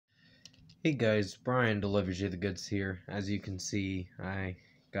Hey guys, Brian delivers you the goods here. As you can see, I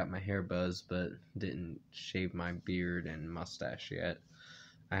got my hair buzzed but didn't shave my beard and mustache yet.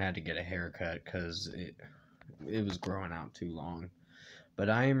 I had to get a haircut because it was growing out too long.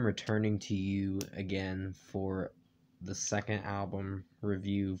 But I am returning to you again for the second album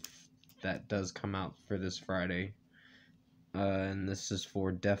review that does come out for this Friday. And this is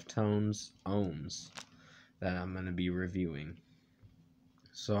for Deftones' Ohms that I'm going to be reviewing.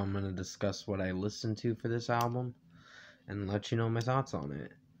 So I'm going to discuss what I listened to for this album and let you know my thoughts on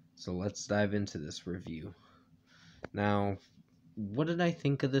it. So let's dive into this review. Now, what did I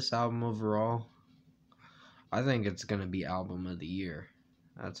think of this album overall? I think it's going to be album of the year.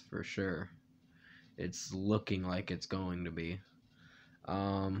 That's for sure. It's looking like it's going to be.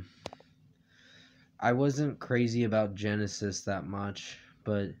 I wasn't crazy about Genesis that much,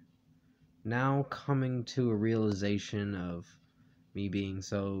 but now coming to a realization of me being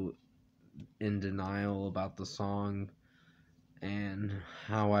so in denial about the song and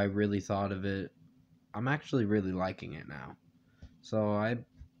how I really thought of it, I'm actually really liking it now. So I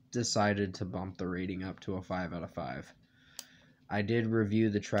decided to bump the rating up to a 5 out of 5. I did review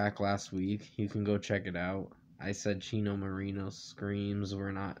the track last week. You can go check it out. I said Chino Marino's screams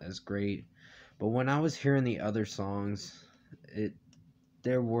were not as great, but when I was hearing the other songs,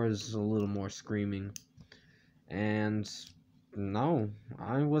 there was a little more screaming. And no,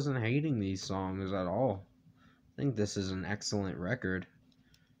 I wasn't hating these songs at all. I think this is an excellent record.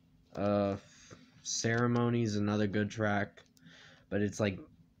 Ceremony's another good track, but it's like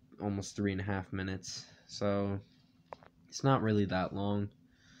almost 3.5 minutes, so it's not really that long.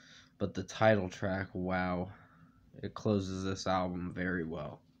 But the title track, wow, it closes this album very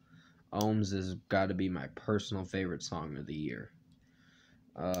well. Ohms has got to be my personal favorite song of the year.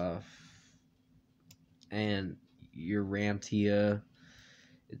 And Urantia,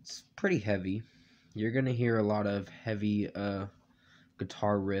 it's pretty heavy. You're gonna hear a lot of heavy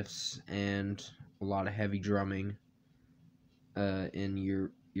guitar riffs and a lot of heavy drumming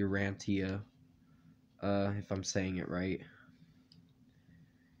in Urantia, if I'm saying it right.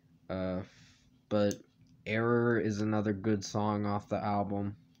 But Error is another good song off the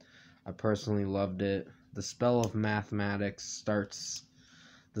album. I personally loved it. The Spell of Mathematics starts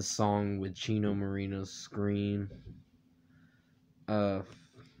the song with Chino Marino's scream.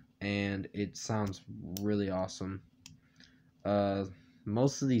 And it sounds really awesome.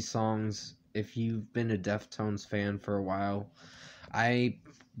 Most of these songs, if you've been a Deftones fan for a while, I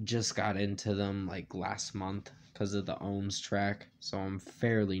just got into them like last month because of the Ohms track, so I'm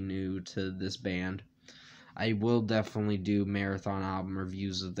fairly new to this band. I will definitely do marathon album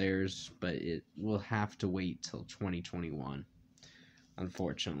reviews of theirs, but it will have to wait till 2021,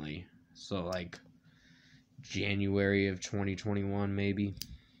 unfortunately. So like January of 2021 maybe.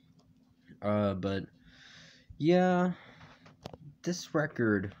 But yeah, this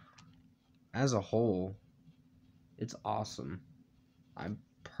record as a whole, it's awesome. I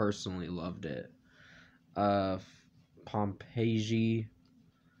personally loved it. Pompeii,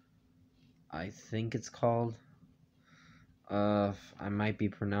 I think it's called. I might be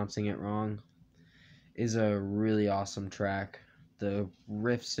pronouncing it wrong. Is a really awesome track. The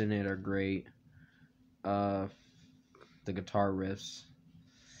riffs in it are great. The guitar riffs.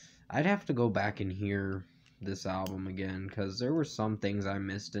 I'd have to go back and hear this album again because there were some things I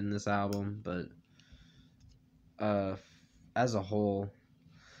missed in this album, but as a whole,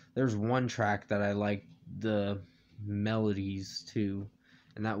 there's one track that I liked the melodies to,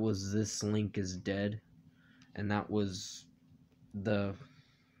 and that was This Link Is Dead, and that was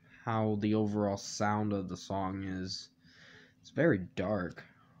how the overall sound of the song is. It's very dark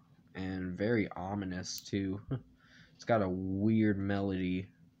and very ominous too. It's got a weird melody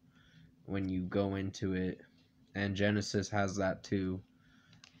when you go into it, and Genesis has that too.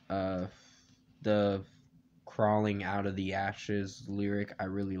 The crawling out of the ashes lyric I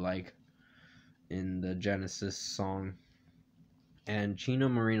really like in the Genesis song. And Chino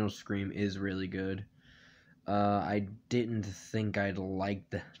Marino's scream is really good. I didn't think I'd like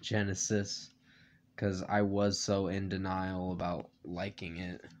the Genesis because I was so in denial about liking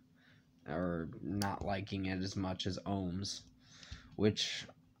it or not liking it as much as Ohms, which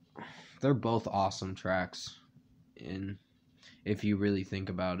they're both awesome tracks. And if you really think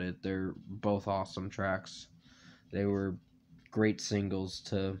about it, they're both awesome tracks. They were great singles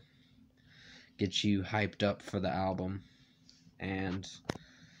to get you hyped up for the album. And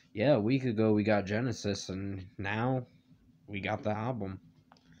yeah, a week ago we got Genesis, and now we got the album.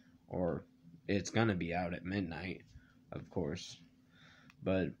 Or it's gonna be out at midnight, of course.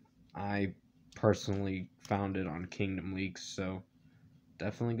 But I personally found it on Kingdom Leaks, so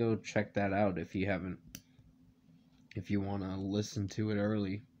definitely go check that out if you haven't, if you want to listen to it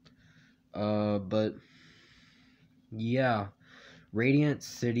early. But yeah, Radiant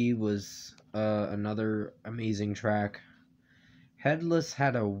City was another amazing track. Headless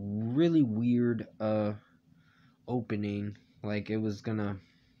had a really weird opening, like it was gonna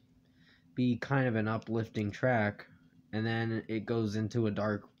be kind of an uplifting track, and then it goes into a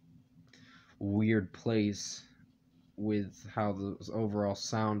dark, weird place with how the overall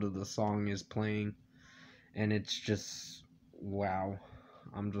sound of the song is playing, and it's just wow.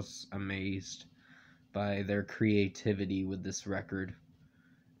 I'm just amazed by their creativity with this record,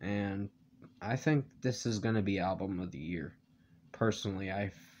 and I think this is going to be album of the year. Personally,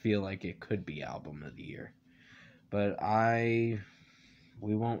 I feel like it could be album of the year, but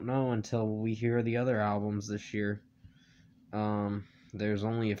we won't know until we hear the other albums this year. There's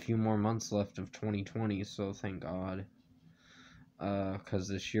only a few more months left of 2020, so thank God. Because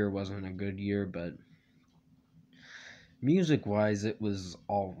this year wasn't a good year, but music-wise, it was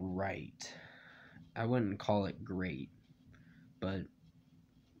alright. I wouldn't call it great, but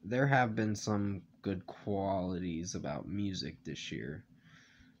there have been some good qualities about music this year.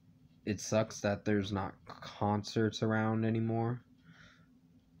 It sucks that there's not concerts around anymore.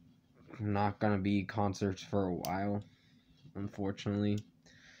 Not gonna be concerts for a while, unfortunately,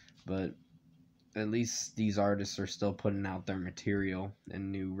 but at least these artists are still putting out their material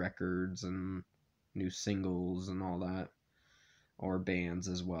and new records and new singles and all that, or bands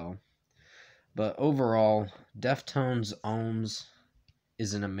as well. But overall, Deftones' Ohms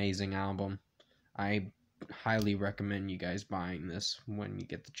is an amazing album. I highly recommend you guys buying this when you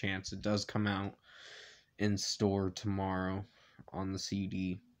get the chance. It does come out in store tomorrow on the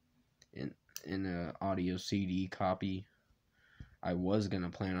CD, in a audio CD copy. I was gonna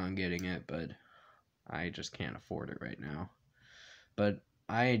plan on getting it, but I just can't afford it right now. But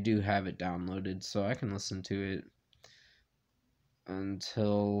I do have it downloaded, so I can listen to it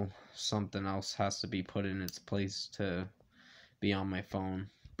until something else has to be put in its place to be on my phone.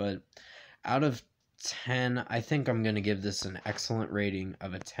 But out of 10, I think I'm going to give this an excellent rating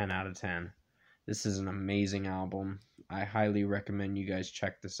of a 10 out of 10. This is an amazing album. I highly recommend you guys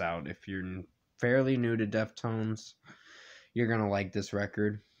check this out. If you're fairly new to Deftones, you're going to like this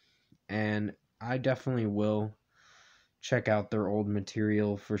record. And I definitely will check out their old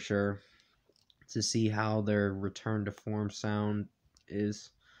material for sure to see how their return to form sound is,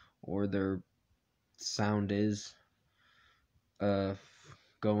 or their sound is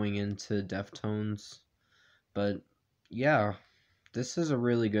going into Deftones. But yeah, this is a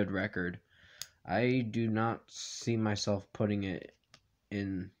really good record. I do not see myself putting it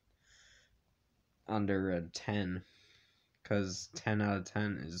in under a 10, because 10 out of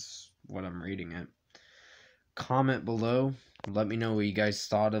 10 is what I'm rating it. Comment below, let me know what you guys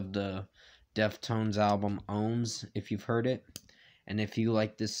thought of the Deftones album Ohms, if you've heard it. And if you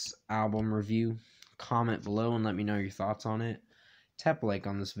like this album review, comment below and let me know your thoughts on it. Tap a like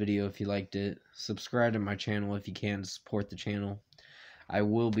on this video if you liked it. Subscribe to my channel if you can to support the channel. I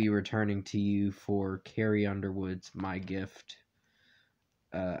will be returning to you for Carrie Underwood's My Gift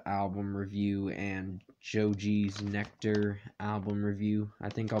album review and Joji's Nectar album review. I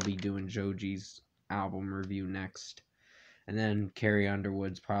think I'll be doing Joji's album review next. And then Carrie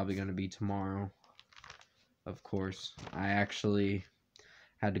Underwood's probably going to be tomorrow. Of course, I actually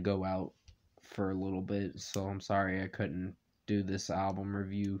had to go out for a little bit, so I'm sorry I couldn't do this album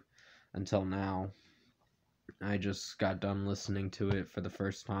review until now. I just got done listening to it for the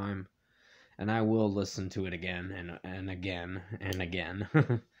first time, and I will listen to it again and again and again,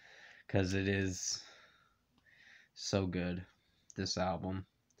 because it is so good, this album.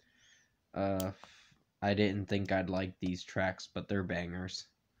 I didn't think I'd like these tracks, but they're bangers.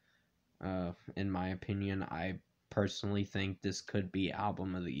 In my opinion, I personally think this could be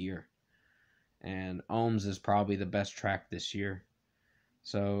album of the year. And Ohms is probably the best track this year.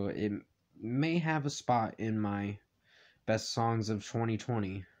 So it may have a spot in my best songs of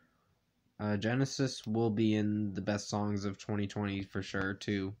 2020. Genesis will be in the best songs of 2020 for sure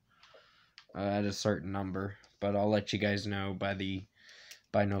too, at a certain number. But I'll let you guys know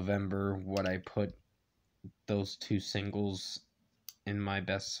by November what I put those two singles in my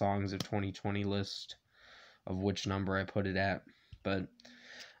best songs of 2020 list, of which number I put it at. But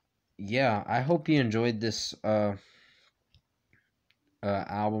yeah, I hope you enjoyed this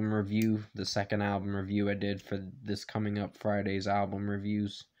album review, the second album review I did for this coming up Friday's album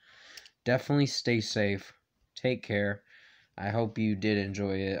reviews. Definitely stay safe, take care. I hope you did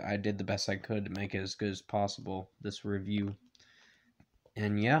enjoy it. I did the best I could to make it as good as possible, this review.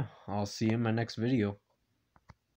 And yeah, I'll see you in my next video.